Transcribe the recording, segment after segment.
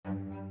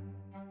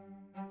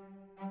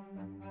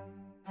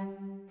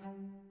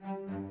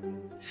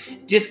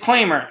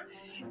Disclaimer.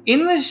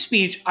 In this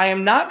speech, I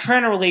am not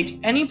trying to relate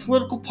any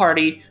political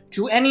party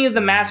to any of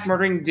the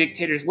mass-murdering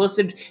dictators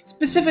listed,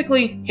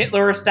 specifically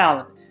Hitler or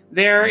Stalin.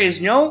 There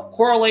is no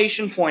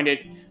correlation pointed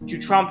to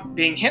Trump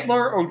being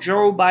Hitler or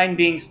Joe Biden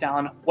being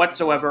Stalin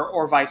whatsoever,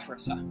 or vice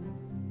versa.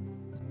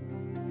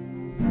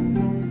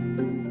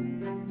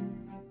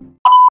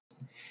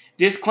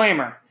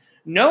 Disclaimer.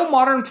 No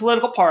modern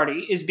political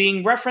party is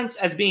being referenced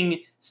as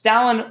being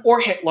Stalin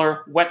or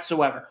Hitler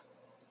whatsoever.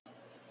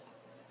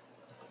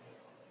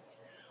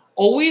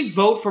 Always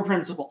vote for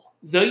principle.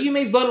 Though you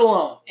may vote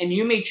alone, and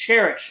you may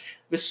cherish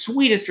the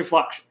sweetest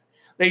reflection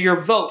that your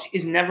vote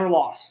is never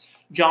lost.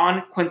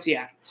 John Quincy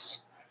Adams.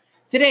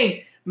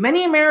 Today,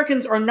 many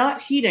Americans are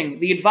not heeding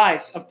the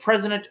advice of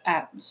President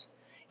Adams.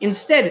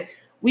 Instead,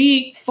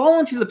 we fall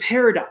into the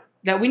paradigm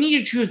that we need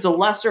to choose the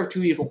lesser of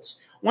two evils.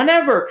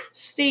 Whenever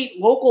state,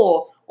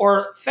 local,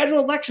 or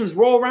federal elections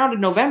roll around in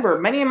November,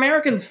 many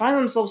Americans find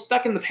themselves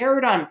stuck in the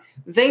paradigm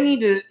that they need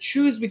to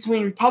choose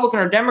between Republican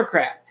or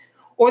Democrat,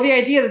 or the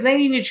idea that they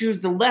need to choose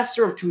the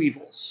lesser of two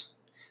evils.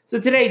 So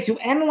today, to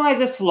analyze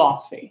this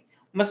philosophy,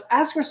 we must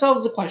ask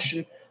ourselves the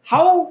question,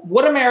 how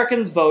would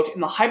Americans vote in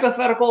the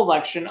hypothetical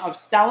election of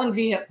Stalin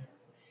v. Hitler?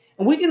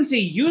 And we can see,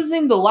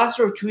 using the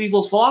lesser of two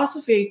evils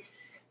philosophy,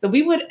 that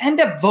we would end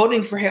up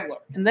voting for Hitler,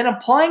 and then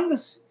applying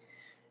this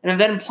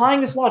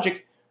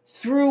logic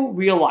through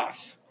real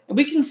life. And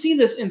we can see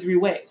this in three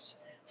ways.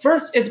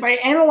 First is by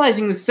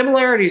analyzing the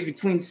similarities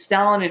between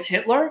Stalin and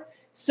Hitler.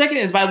 Second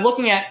is by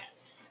looking at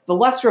the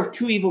lesser of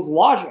two evils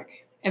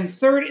logic. And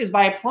third is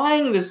by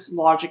applying this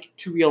logic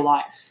to real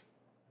life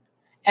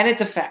and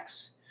its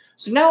effects.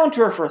 So now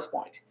onto our first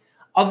point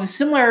of the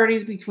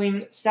similarities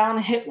between Stalin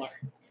and Hitler.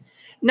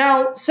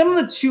 Now, some of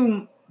the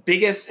two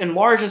biggest and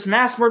largest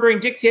mass-murdering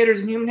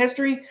dictators in human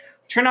history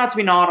turn out to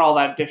be not all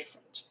that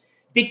different.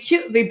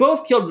 They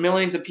both killed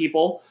millions of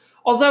people,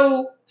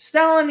 although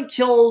Stalin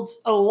killed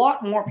a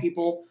lot more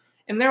people,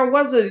 and there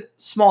was a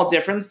small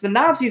difference. The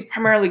Nazis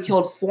primarily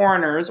killed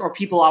foreigners or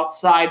people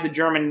outside the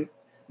German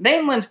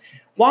mainland,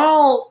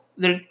 while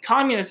the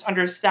communists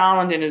under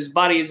Stalin and his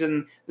buddies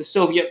in the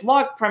Soviet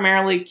bloc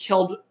primarily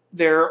killed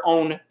their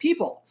own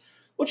people,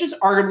 which is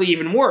arguably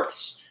even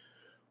worse.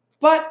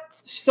 But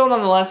still,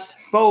 nonetheless,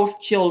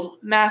 both killed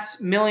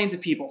millions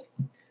of people.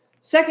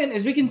 Second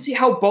is we can see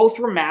how both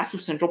were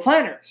massive central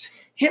planners.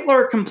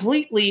 Hitler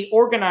completely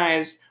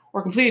organized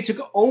or completely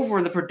took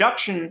over the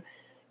production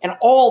and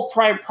all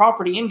private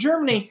property in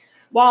Germany,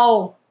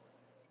 while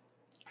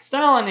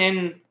Stalin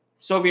in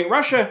Soviet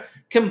Russia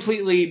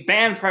completely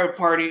banned private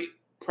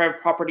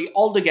property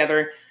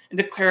altogether and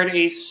declared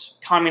a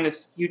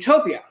communist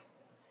utopia.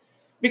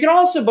 We can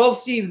also both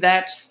see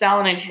that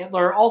Stalin and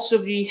Hitler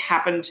also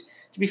happened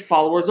to be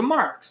followers of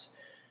Marx.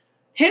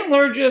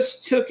 Hitler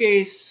just took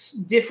a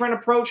different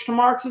approach to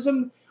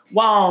Marxism,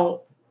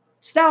 while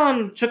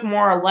Stalin took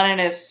more a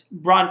Leninist,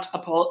 blunt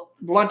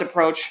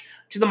approach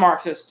to the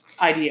Marxist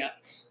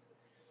ideas,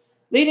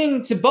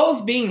 leading to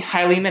both being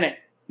highly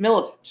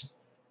militant.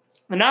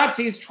 The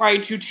Nazis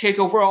tried to take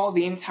over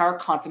the entire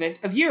continent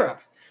of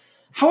Europe.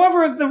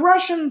 However, the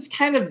Russians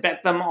kind of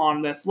bet them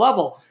on this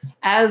level,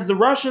 as the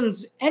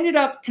Russians ended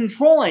up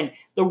controlling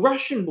the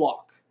Russian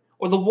bloc,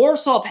 or the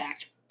Warsaw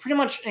Pact, pretty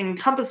much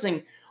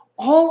encompassing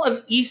all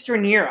of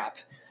Eastern Europe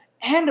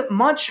and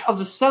much of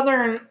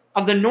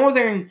the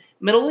northern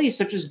Middle East,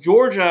 such as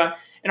Georgia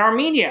and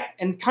Armenia,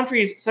 and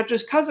countries such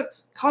as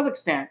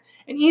Kazakhstan,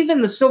 and even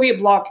the Soviet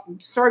bloc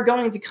started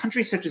going into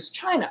countries such as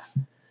China,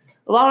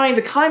 allowing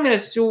the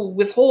communists to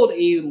withhold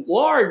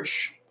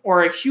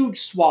a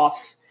huge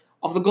swath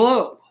of the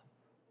globe,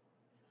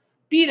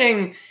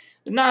 beating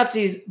the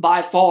Nazis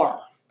by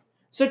far.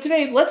 So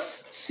today, let's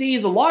see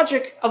the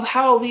logic of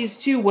how these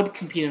two would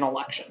compete in an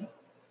election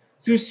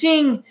through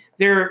the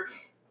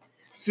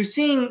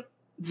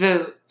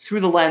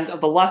lens of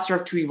the lesser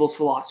of two evils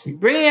philosophy,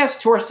 bringing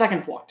us to our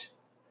second point.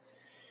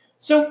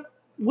 So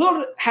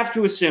we'll have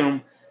to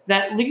assume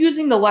that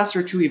using the lesser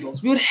of two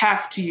evils, we would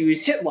have to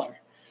use Hitler.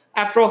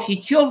 After all, he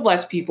killed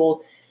less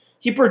people,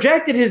 he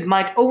projected his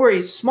might over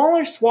a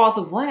smaller swath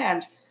of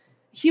land.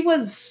 He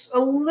was a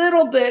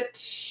little bit,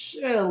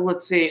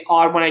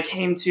 odd when it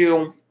came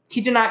to, he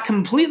did not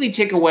completely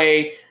take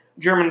away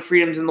German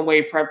freedoms in the way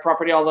of private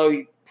property, although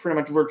he pretty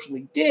much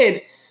virtually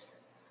did.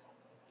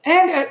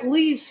 And at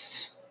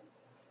least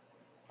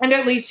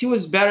he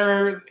was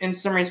better in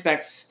some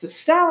respects to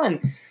Stalin.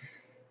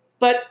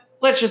 But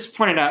let's just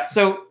point it out.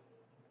 So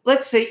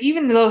let's say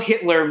even though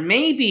Hitler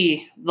may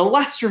be the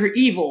lesser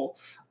evil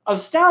of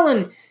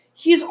Stalin,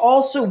 he's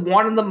also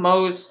one of the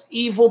most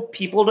evil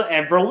people to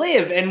ever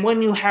live. And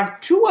when you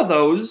have two of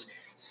those,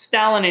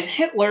 Stalin and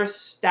Hitler,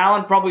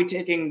 Stalin probably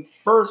taking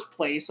first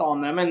place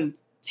on them and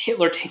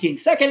Hitler taking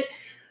second,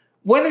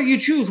 whether you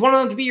choose one of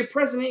them to be your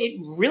president, it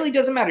really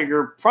doesn't matter.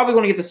 You're probably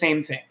going to get the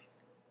same thing.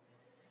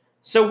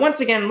 So once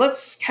again,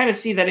 let's kind of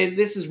see that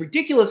this is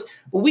ridiculous,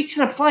 but we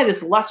can apply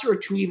this lesser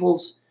of two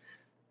evils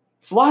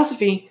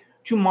philosophy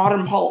to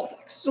modern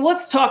politics. So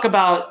let's talk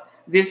about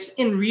this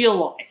in real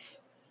life.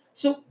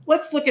 So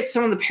let's look at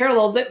some of the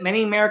parallels that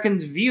many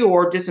Americans view,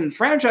 or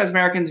disenfranchised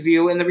Americans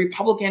view, in the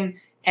Republican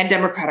and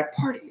Democratic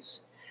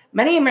parties.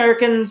 Many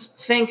Americans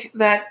think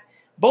that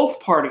both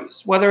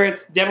parties, whether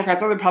it's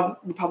Democrats or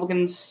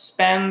Republicans,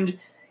 spend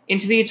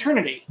into the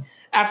eternity.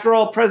 After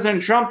all,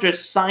 President Trump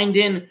just signed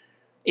in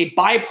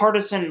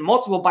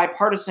multiple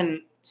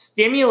bipartisan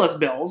stimulus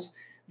bills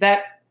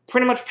that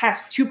pretty much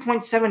passed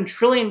 $2.7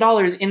 trillion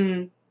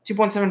in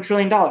 $2.7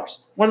 trillion,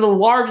 one of the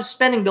largest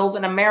spending bills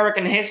in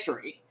American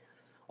history.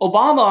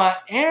 Obama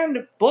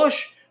and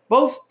Bush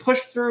both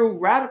pushed through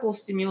radical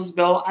stimulus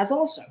bill as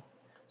also.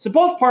 So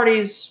both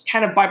parties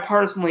kind of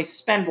bipartisanly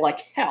spend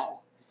like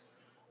hell.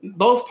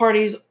 Both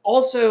parties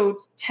also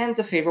tend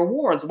to favor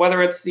wars,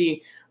 whether it's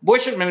the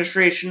Bush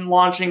administration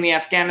launching the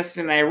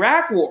Afghanistan and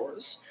Iraq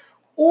wars,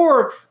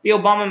 or the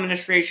Obama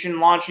administration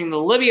launching the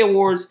Libya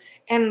wars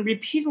and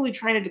repeatedly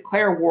trying to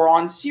declare war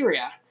on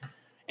Syria.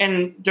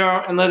 And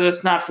let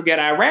us not forget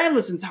Iran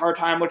this entire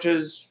time,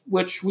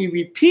 which we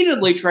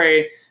repeatedly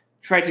tried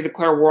to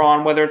declare war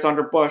on, whether it's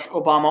under Bush,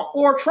 Obama,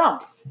 or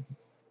Trump.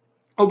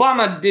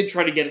 Obama did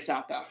try to get us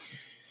out, though.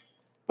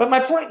 But my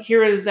point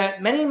here is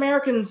that many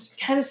Americans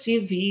kind of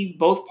see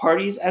both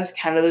parties as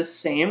kind of the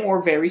same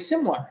or very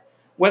similar.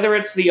 Whether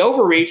it's the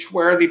overreach,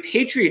 where the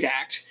Patriot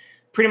Act,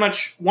 pretty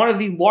much one of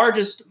the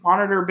largest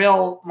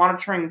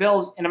monitoring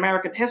bills in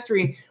American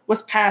history,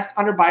 was passed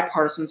under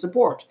bipartisan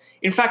support.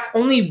 In fact,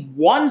 only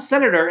one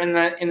senator in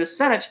the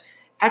Senate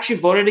actually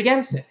voted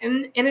against it,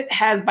 and it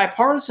has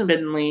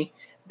bipartisanly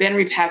been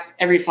repassed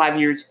every 5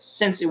 years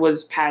since it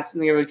was passed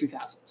in the early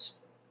 2000s.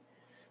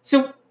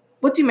 So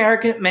what do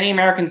many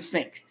Americans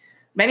think?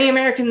 Many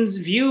Americans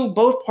view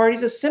both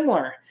parties as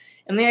similar,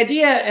 and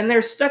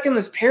they're stuck in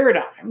this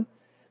paradigm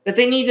that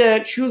they need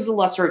to choose the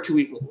lesser of two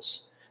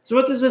evils. So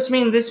what does this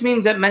mean? This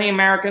means that many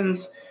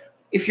Americans,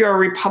 if you're a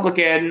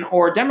Republican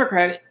or a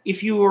Democrat,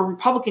 if you are a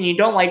Republican and you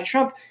don't like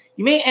Trump,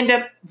 you may end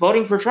up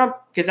voting for Trump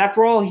because,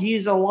 after all,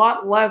 he's a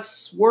lot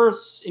less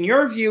worse, in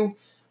your view,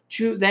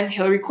 than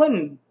Hillary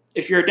Clinton.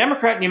 If you're a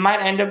Democrat, you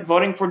might end up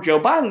voting for Joe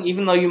Biden,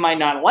 even though you might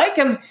not like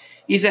him.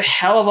 He's a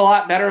hell of a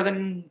lot better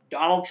than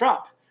Donald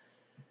Trump.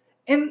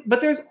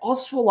 But there's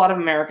also a lot of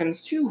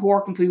Americans, too, who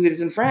are completely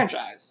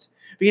disenfranchised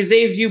because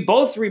they view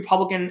both the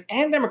Republican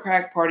and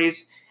Democratic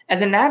parties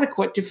as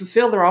inadequate to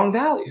fulfill their own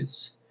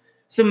values.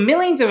 So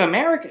millions of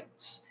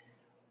Americans,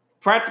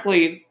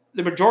 practically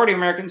the majority of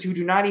Americans who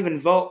do not even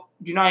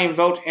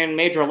vote in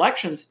major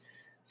elections,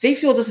 they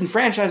feel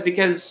disenfranchised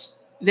because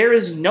there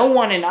is no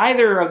one in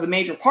either of the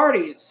major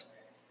parties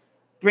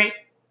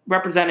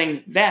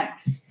representing them,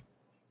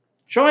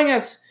 showing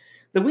us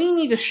that we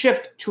need to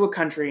shift to a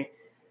country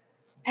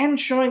and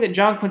showing that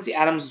John Quincy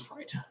Adams is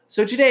right.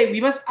 So today,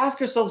 we must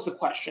ask ourselves the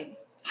question,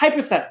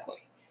 hypothetically,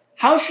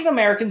 how should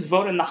Americans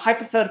vote in the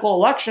hypothetical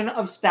election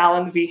of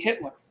Stalin v.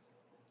 Hitler?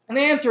 And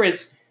the answer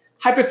is,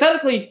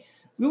 hypothetically,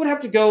 we would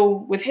have to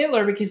go with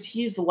Hitler because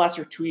he's the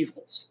lesser of two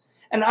evils.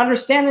 And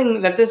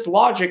understanding that this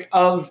logic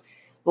of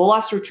the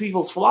lesser of two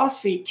evils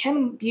philosophy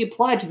can be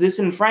applied to this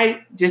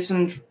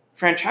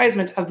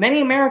disenfranchisement of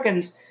many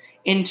Americans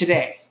in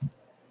today.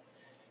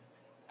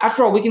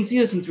 After all, we can see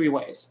this in three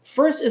ways.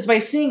 First is by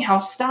seeing how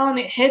Stalin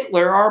and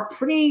Hitler are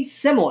pretty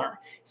similar.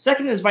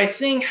 Second is by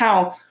seeing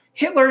how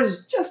Hitler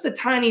is just a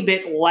tiny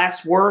bit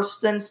less worse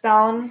than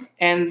Stalin,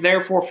 and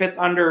therefore fits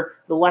under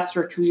the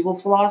lesser of two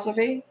evils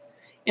philosophy.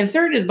 And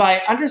third is by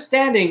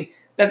understanding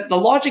that the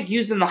logic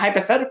used in the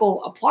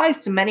hypothetical applies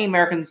to many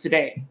Americans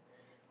today.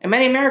 And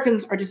many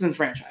Americans are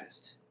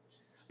disenfranchised.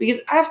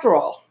 Because after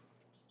all,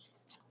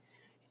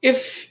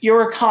 if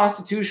you're a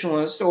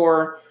constitutionalist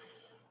or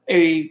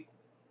a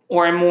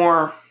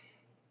more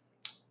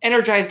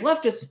energized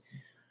leftist,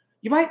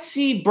 you might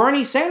see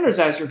Bernie Sanders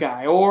as your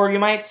guy, or you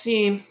might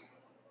see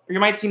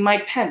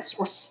Mike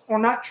Pence, or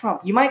not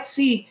Trump. You might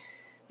see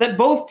that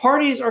both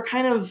parties are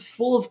kind of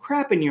full of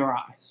crap in your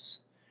eyes.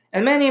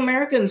 And many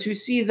Americans who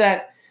see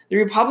that the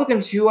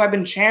Republicans who have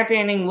been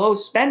championing low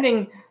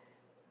spending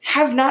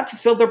have not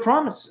fulfilled their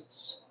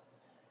promises.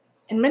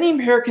 And many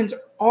Americans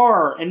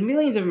and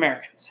millions of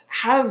Americans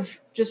have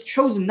just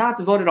chosen not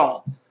to vote at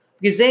all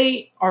because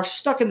they are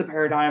stuck in the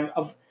paradigm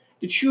of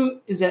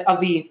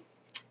the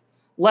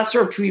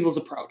lesser of two evils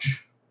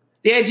approach.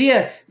 The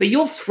idea that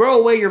you'll throw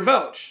away your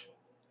vote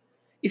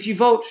if you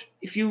vote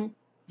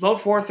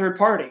for a third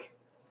party.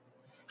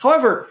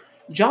 However,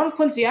 John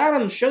Quincy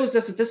Adams shows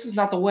us that this is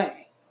not the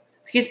way,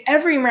 because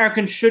every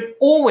American should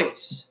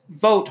always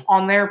vote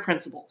on their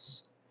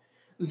principles.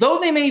 Though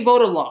they may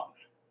vote alone,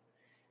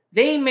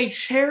 they may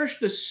cherish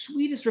the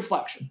sweetest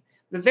reflection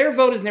that their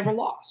vote is never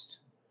lost.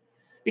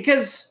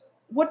 Because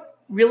what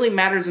really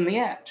matters in the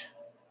end?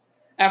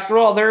 After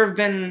all, there have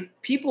been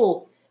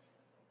people.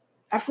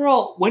 After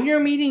all, when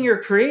you're meeting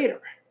your creator,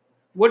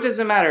 what does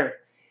it matter?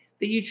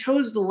 That you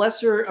chose the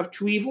lesser of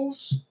two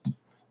evils,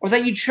 or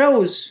that you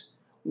chose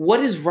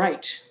what is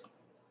right?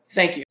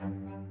 Thank you.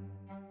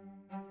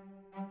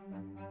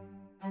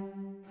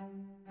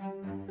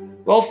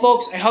 Well,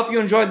 folks, I hope you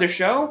enjoyed the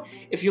show.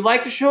 If you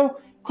like the show,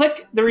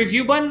 Click the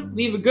review button,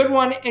 leave a good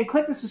one, and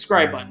click the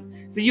subscribe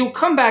button so you'll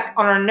come back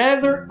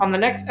on the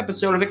next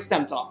episode of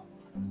Extemp Talk.